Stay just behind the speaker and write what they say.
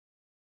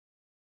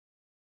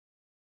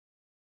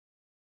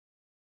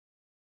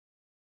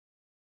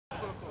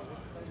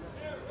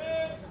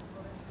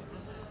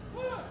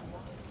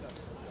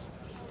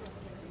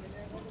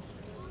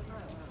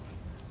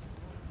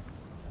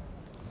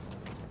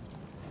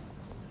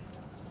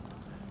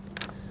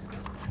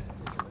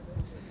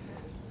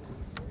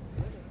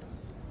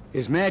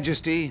His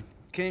Majesty,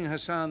 King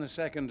Hassan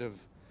II of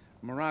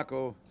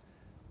Morocco,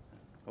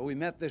 who we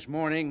met this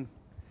morning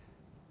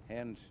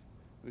and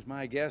was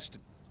my guest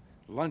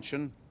at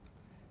luncheon.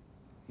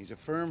 He's a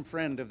firm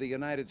friend of the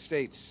United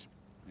States.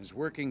 His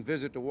working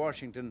visit to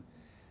Washington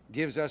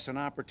gives us an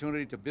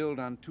opportunity to build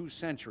on 2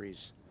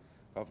 centuries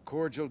of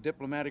cordial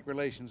diplomatic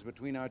relations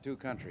between our 2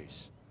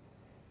 countries.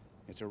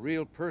 It's a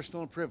real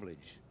personal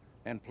privilege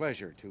and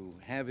pleasure to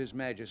have His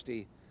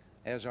Majesty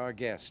as our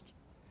guest.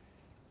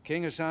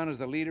 King Hassan is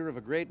the leader of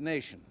a great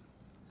nation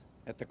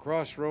at the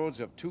crossroads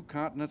of 2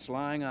 continents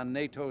lying on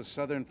NATO's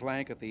southern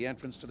flank at the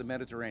entrance to the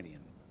Mediterranean.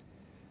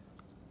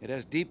 It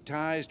has deep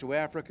ties to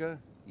Africa,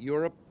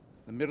 Europe,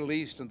 the Middle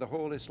East, and the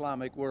whole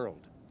Islamic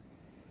world.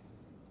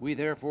 We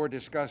therefore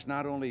discuss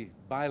not only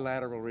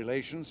bilateral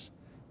relations,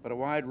 but a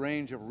wide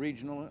range of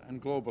regional and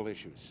global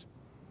issues.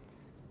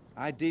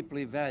 I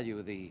deeply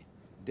value the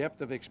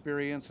depth of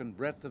experience and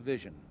breadth of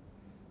vision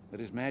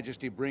that His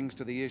Majesty brings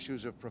to the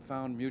issues of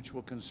profound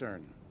mutual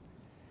concern.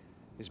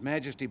 His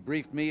Majesty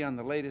briefed me on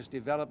the latest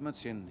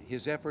developments in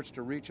his efforts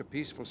to reach a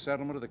peaceful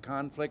settlement of the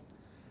conflict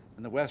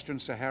in the Western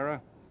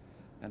Sahara,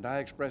 and I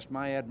expressed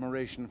my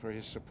admiration for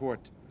his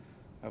support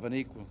of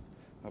the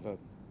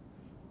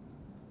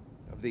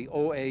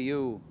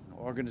OAU,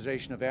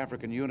 Organization of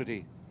African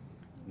Unity,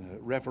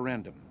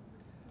 referendum.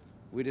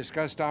 We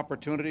discussed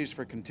opportunities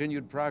for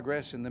continued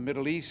progress in the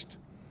Middle East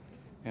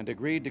and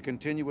agreed to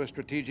continue a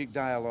strategic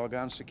dialogue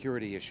on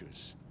security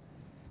issues.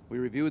 We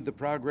reviewed the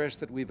progress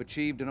that we've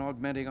achieved in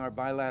augmenting our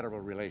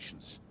bilateral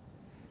relations.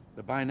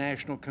 The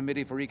Binational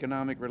Committee for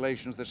Economic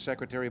Relations that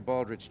Secretary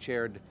Baldrige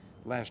chaired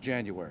last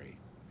January,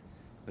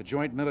 the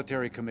Joint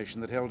Military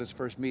Commission that held its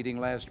first meeting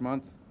last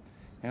month,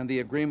 and the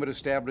agreement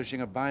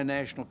establishing a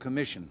binational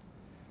commission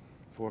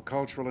for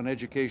cultural and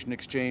education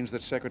exchange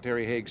that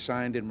Secretary Haig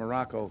signed in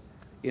Morocco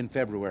in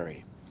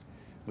February.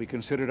 We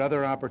considered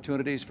other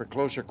opportunities for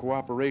closer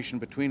cooperation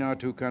between our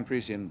 2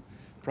 countries in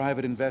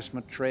private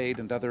investment, trade,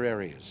 and other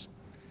areas.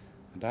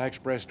 And I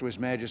expressed to His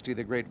Majesty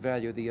the great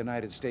value the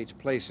United States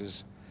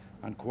places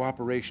on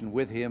cooperation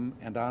with him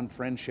and on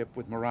friendship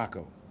with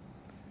Morocco,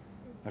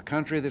 a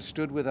country that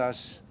stood with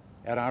us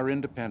at our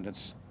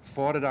independence,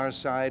 fought at our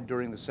side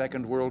during the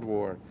Second World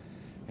War,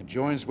 and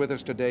joins with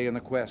us today in the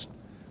quest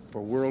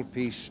for world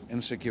peace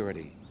and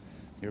security.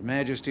 Your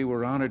Majesty,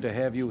 we're honored to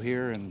have you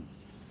here, and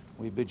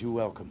we bid you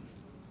welcome.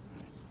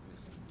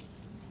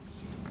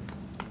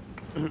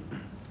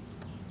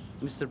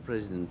 Mr.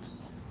 President,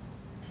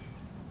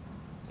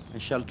 I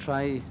shall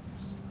try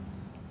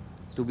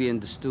to be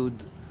understood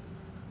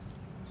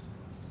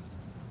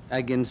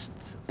against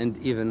and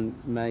even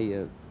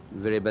my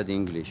very bad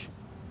English,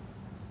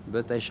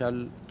 but I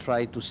shall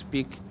try to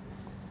speak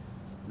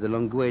the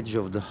language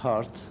of the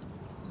heart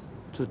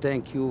to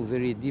thank you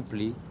very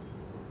deeply,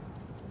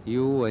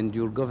 you and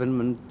your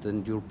government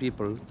and your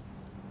people,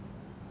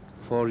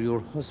 for your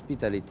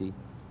hospitality.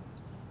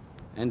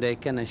 And I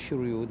can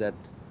assure you that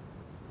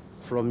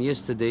from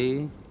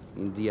yesterday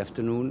in the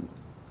afternoon,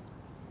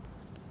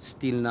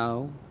 still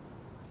now,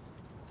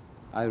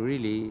 I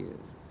really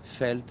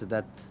felt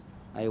that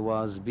I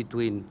was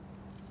between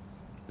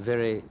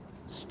very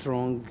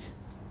strong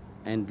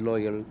and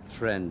loyal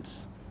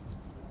friends.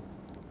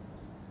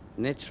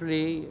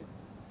 Naturally,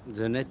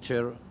 the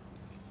nature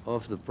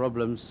of the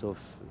problems of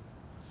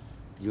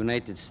the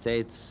United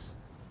States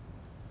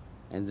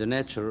and the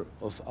nature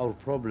of our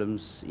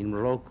problems in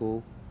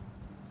Morocco,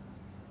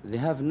 they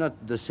have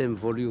not the same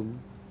volume,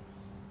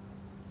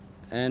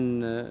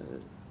 and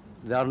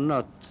they are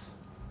not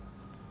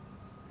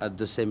at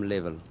the same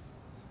level.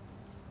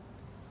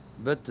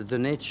 But the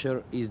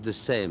nature is the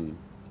same.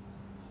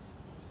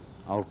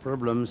 Our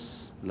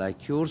problems,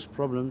 like yours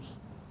problems,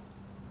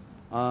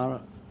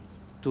 are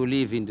to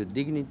live in the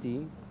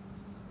dignity,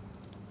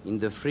 in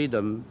the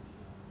freedom,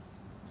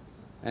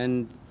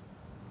 and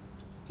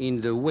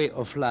in the way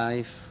of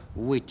life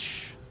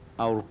which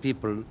our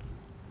people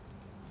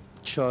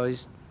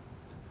chose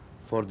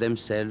for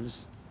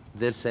themselves,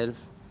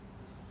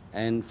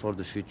 and for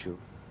the future.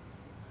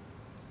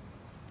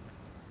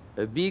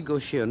 A big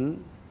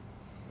ocean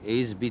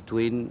is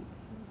between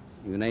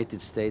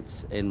United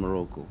States and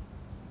Morocco.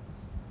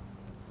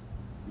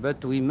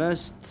 But we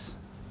must,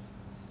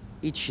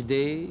 each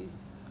day,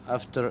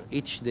 after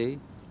each day,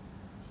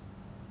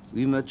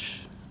 we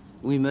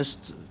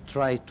must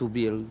try to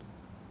build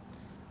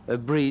a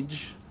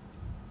bridge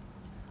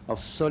of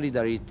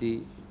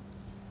solidarity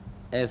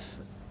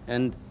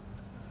and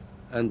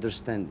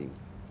understanding.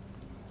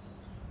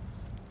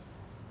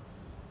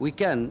 We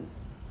can,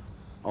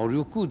 or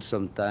you could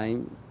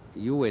sometime,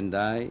 you and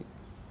I,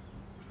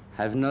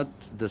 have not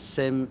the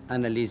same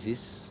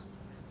analysis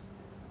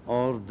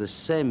or the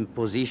same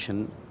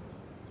position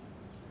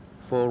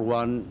for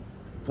one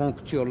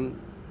punctual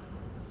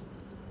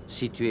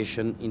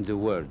situation in the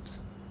world.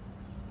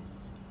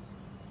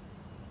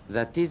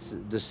 That is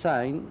the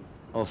sign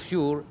of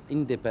your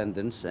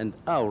independence and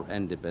our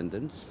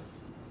independence,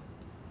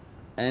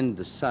 and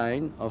the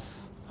sign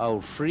of our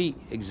free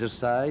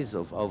exercise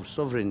of our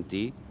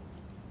sovereignty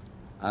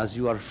as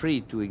you are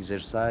free to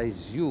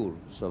exercise your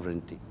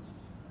sovereignty.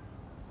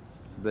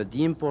 But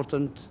the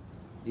important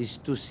is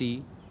to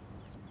see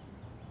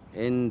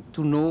and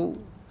to know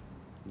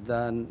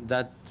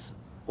that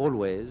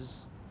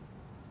always,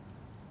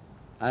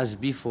 as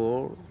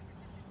before,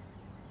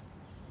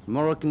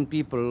 Moroccan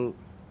people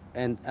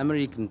and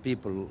American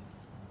people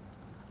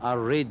are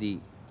ready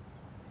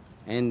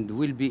and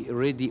will be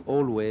ready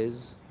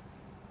always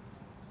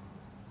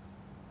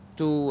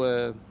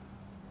to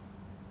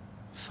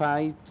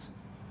fight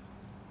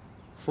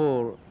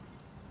for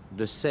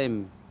the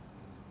same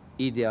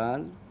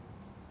ideal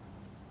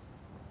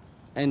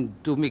and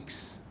to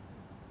mix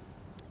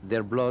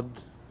their blood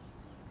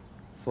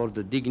for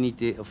the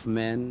dignity of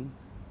man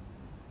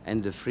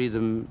and the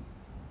freedom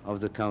of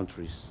the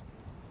countries.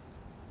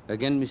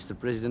 Again, Mr.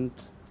 President,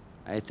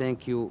 I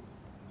thank you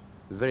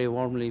very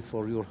warmly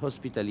for your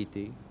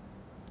hospitality,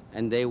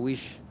 and I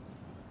wish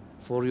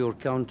for your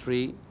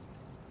country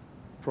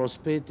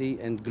prosperity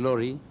and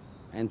glory,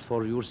 and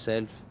for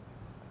yourself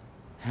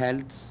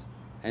health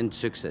and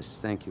success.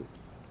 Thank you.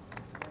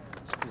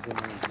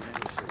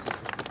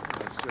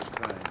 That's just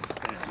fine.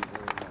 Thank you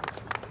very much.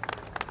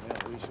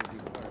 Well, we should be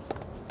part.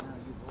 Now,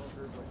 you've all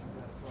heard what you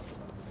got to talk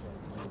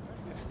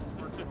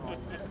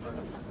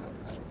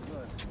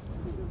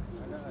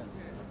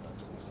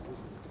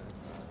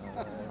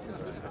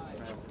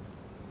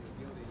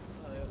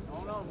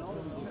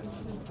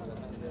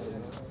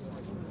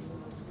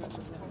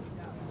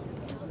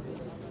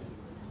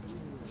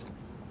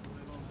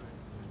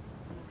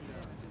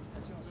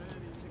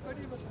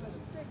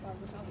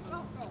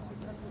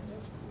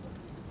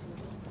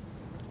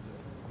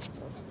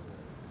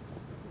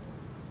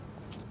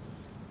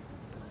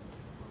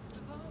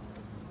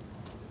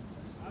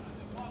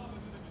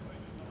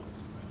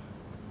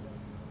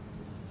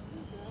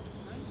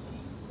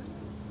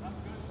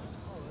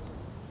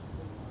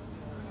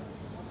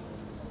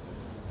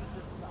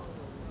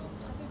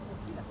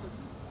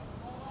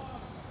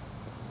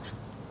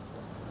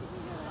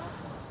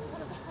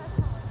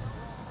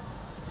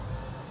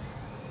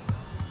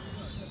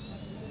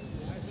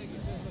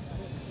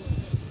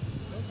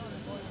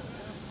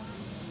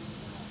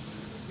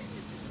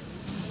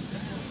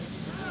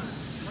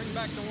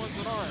Back the ones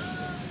that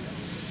aren't.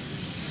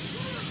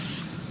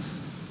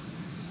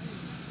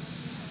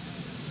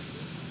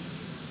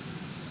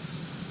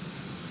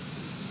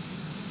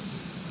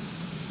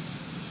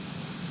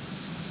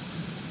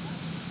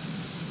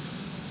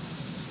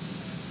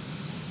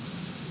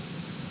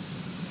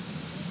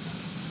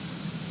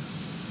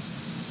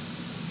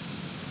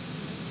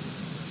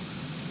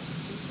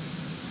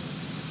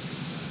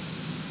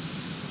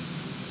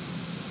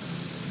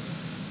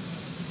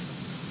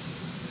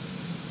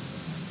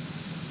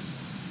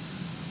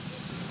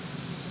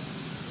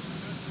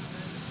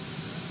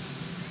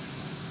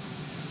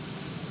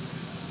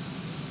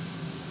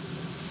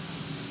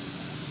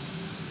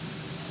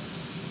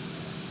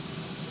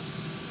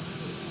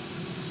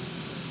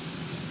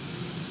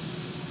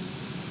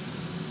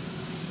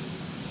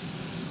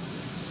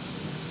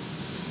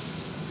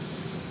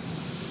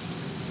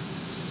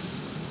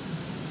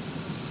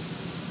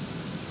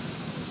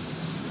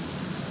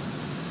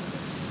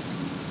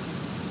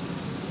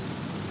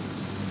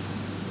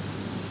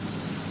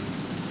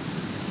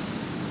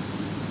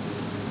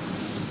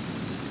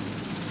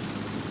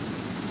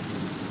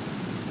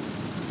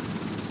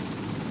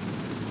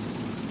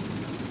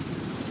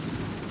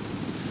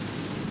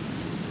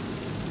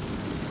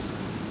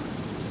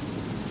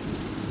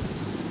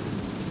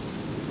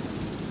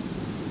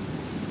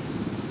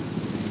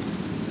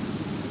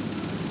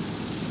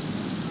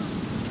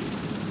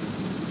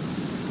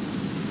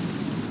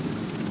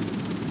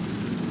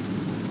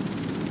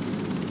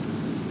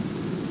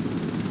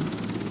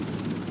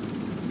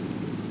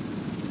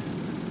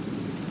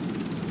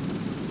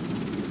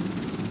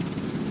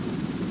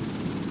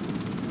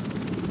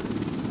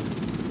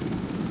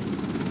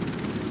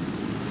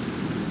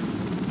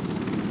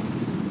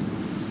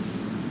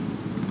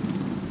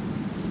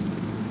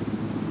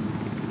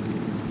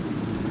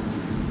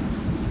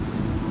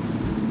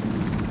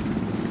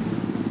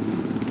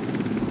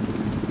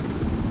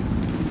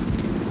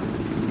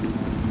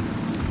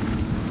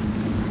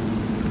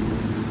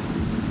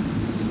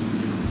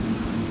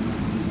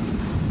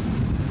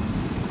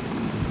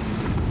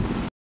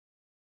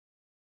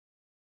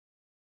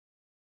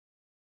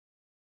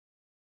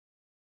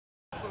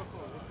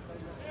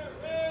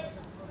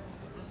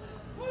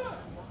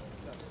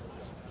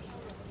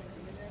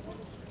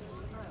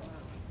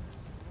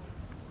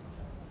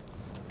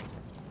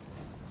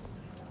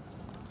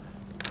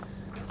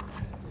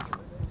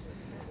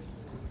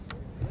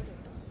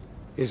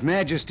 His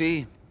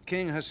Majesty,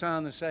 King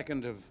Hassan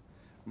II of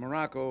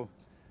Morocco,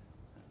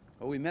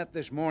 we met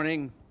this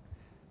morning,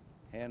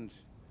 and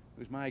he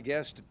was my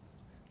guest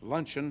at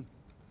luncheon.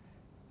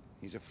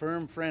 He's a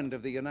firm friend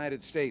of the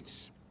United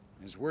States.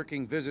 His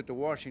working visit to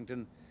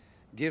Washington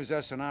gives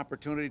us an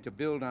opportunity to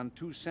build on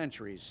 2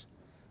 centuries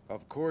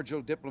of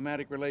cordial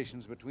diplomatic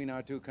relations between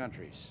our 2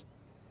 countries.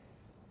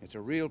 It's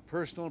a real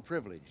personal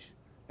privilege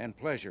and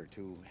pleasure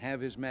to have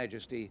His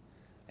Majesty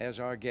as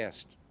our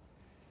guest.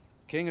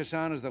 King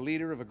Hassan is the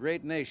leader of a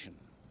great nation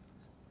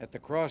at the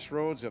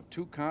crossroads of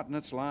two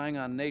continents lying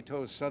on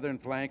NATO's southern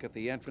flank at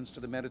the entrance to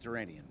the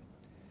Mediterranean.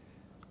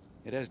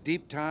 It has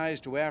deep ties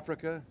to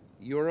Africa,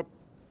 Europe,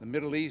 the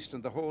Middle East,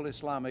 and the whole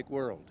Islamic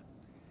world.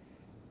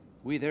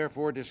 We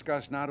therefore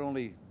discuss not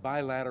only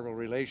bilateral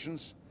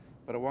relations,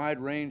 but a wide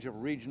range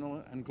of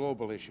regional and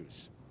global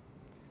issues.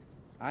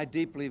 I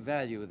deeply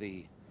value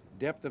the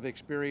depth of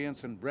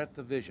experience and breadth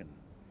of vision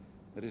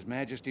that His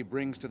Majesty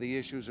brings to the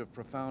issues of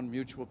profound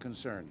mutual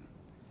concern.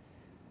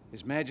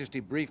 His Majesty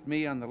briefed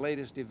me on the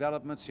latest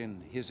developments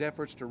in his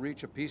efforts to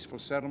reach a peaceful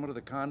settlement of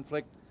the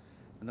conflict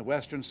in the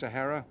Western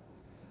Sahara,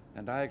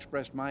 and I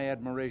expressed my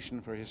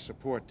admiration for his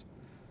support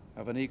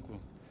of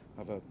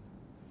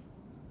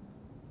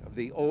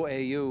the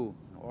OAU,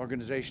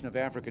 Organization of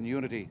African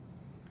Unity,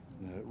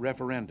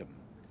 referendum.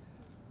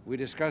 We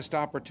discussed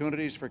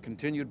opportunities for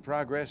continued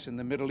progress in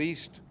the Middle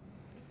East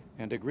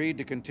and agreed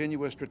to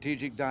continue a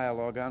strategic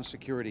dialogue on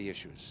security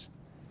issues.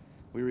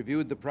 We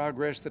reviewed the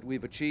progress that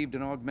we've achieved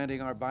in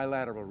augmenting our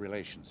bilateral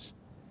relations.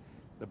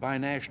 The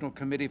Binational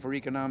Committee for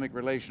Economic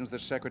Relations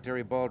that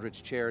Secretary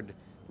Baldrige chaired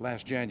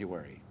last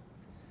January,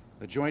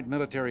 the Joint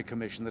Military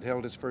Commission that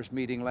held its first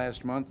meeting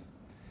last month,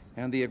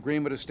 and the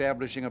agreement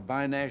establishing a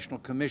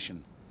binational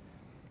commission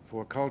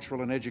for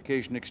cultural and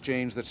education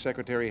exchange that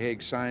Secretary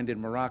Haig signed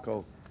in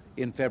Morocco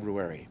in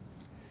February.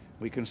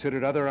 We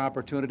considered other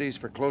opportunities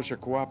for closer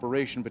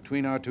cooperation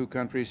between our two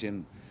countries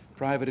in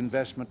private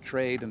investment,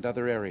 trade, and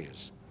other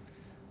areas.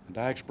 And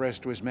I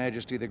expressed to His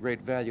Majesty the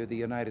great value the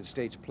United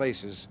States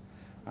places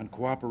on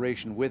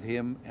cooperation with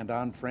him and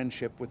on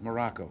friendship with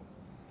Morocco,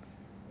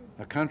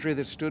 a country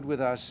that stood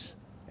with us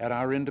at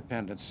our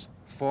independence,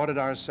 fought at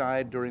our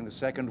side during the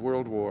Second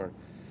World War,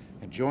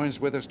 and joins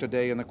with us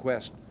today in the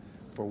quest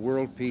for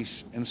world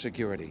peace and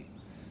security.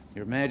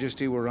 Your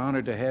Majesty, we're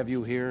honored to have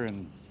you here,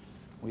 and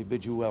we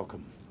bid you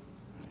welcome.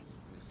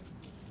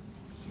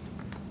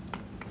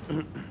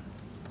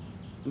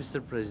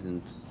 Mr.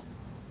 President,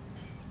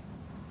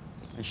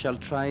 I shall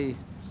try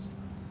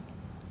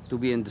to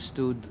be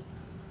understood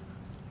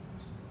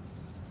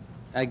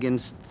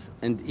against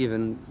and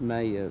even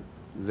my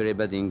very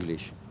bad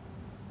English,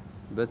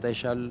 but I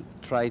shall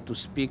try to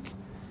speak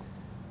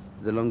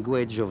the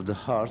language of the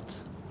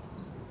heart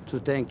to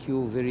thank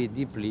you very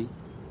deeply,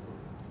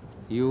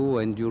 you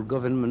and your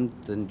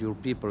government and your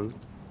people,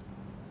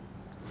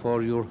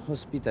 for your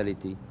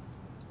hospitality.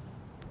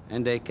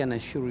 And I can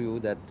assure you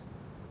that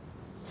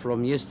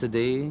from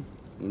yesterday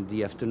in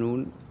the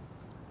afternoon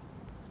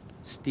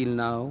still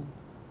now,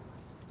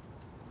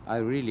 I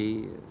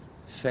really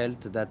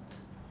felt that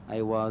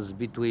I was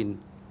between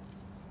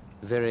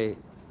very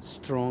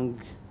strong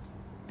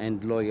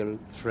and loyal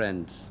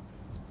friends.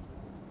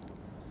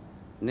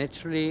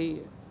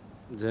 Naturally,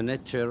 the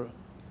nature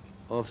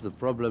of the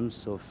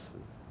problems of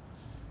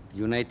the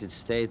United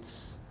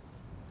States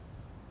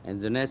and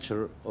the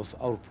nature of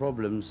our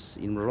problems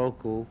in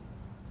Morocco,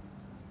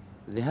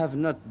 they have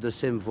not the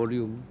same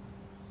volume,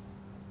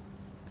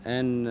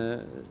 and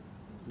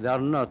they are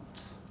not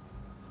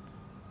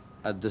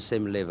at the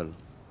same level.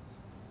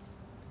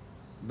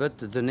 But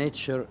the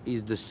nature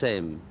is the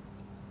same.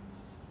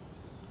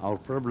 Our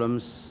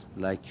problems,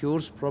 like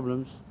yours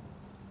problems,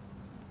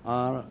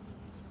 are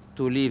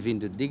to live in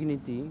the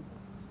dignity,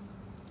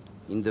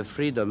 in the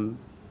freedom,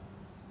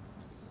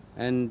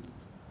 and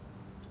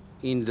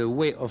in the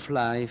way of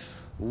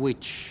life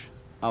which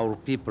our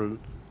people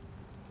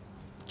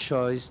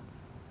chose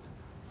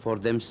for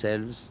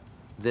themselves,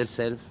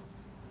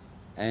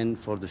 and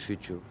for the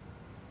future.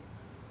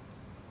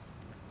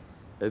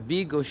 A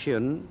big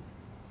ocean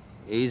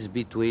is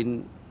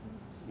between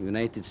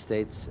United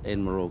States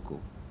and Morocco.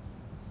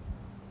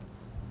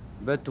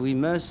 But we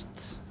must,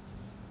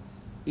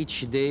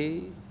 each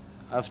day,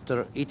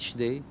 after each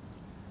day,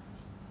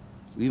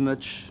 we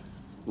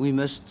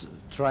must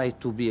try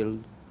to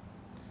build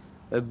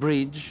a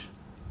bridge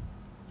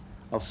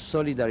of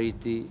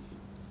solidarity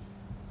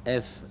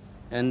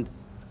and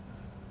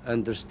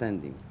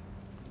understanding.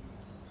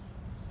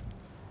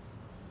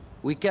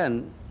 We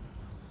can,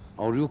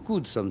 or you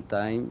could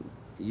sometime,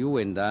 you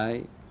and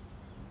I,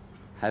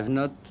 have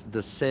not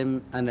the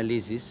same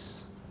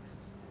analysis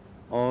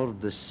or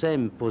the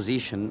same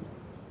position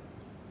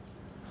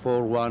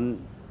for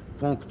one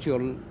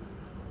punctual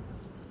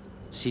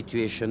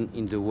situation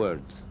in the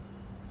world.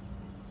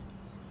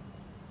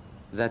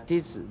 That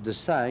is the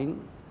sign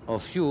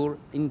of your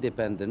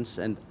independence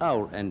and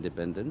our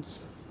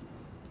independence,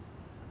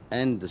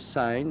 and the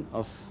sign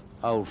of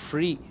our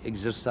free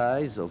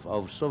exercise of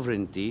our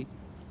sovereignty,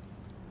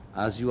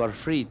 as you are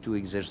free to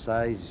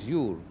exercise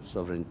your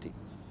sovereignty.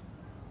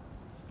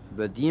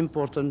 But the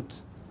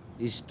important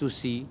is to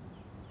see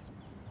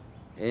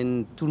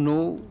and to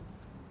know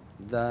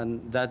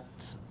that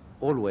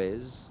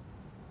always,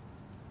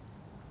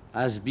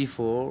 as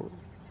before,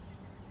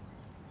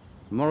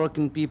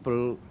 Moroccan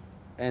people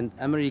and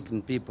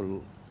American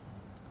people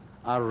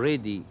are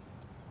ready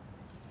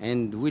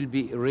and will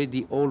be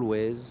ready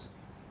always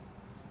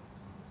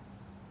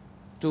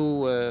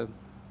to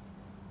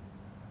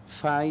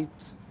fight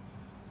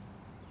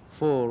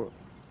for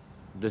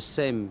the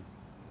same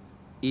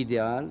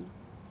ideal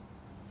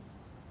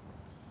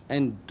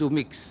and to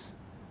mix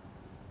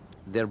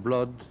their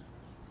blood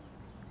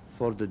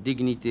for the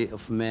dignity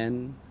of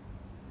man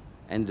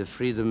and the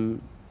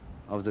freedom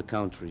of the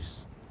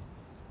countries.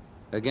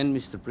 Again,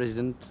 Mr.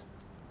 President,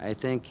 I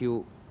thank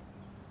you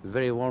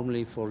very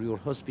warmly for your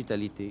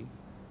hospitality,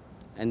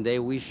 and I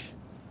wish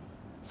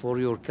for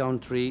your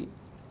country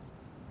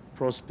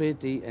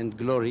prosperity and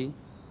glory,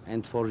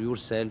 and for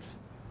yourself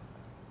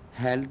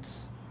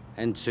health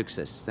and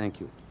success. Thank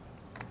you.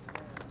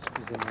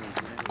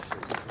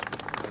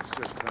 That's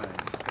just fine.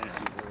 Thank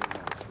you very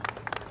much.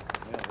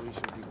 Well, we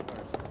should be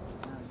part.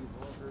 Now, you've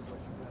all heard what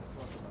you got to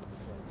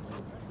talk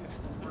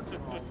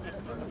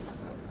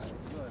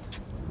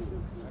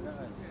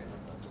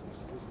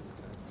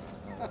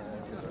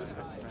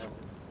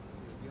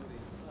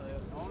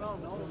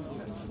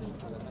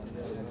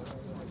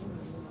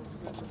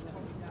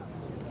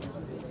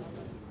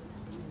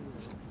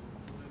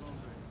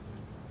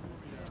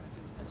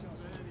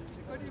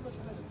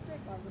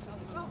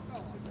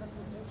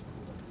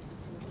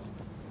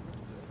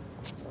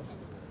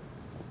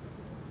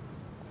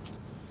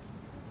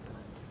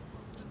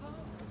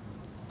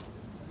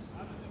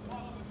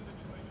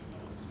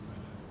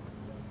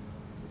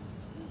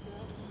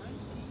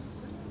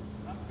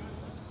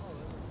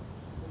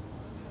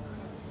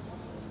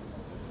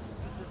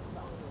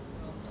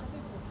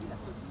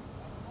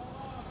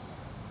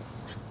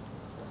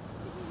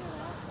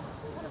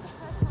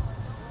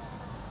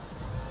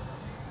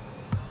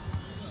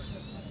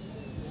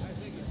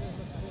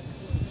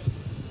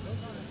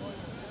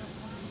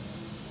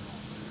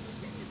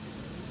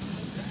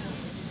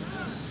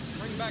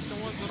Bring back the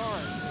ones that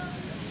aren't.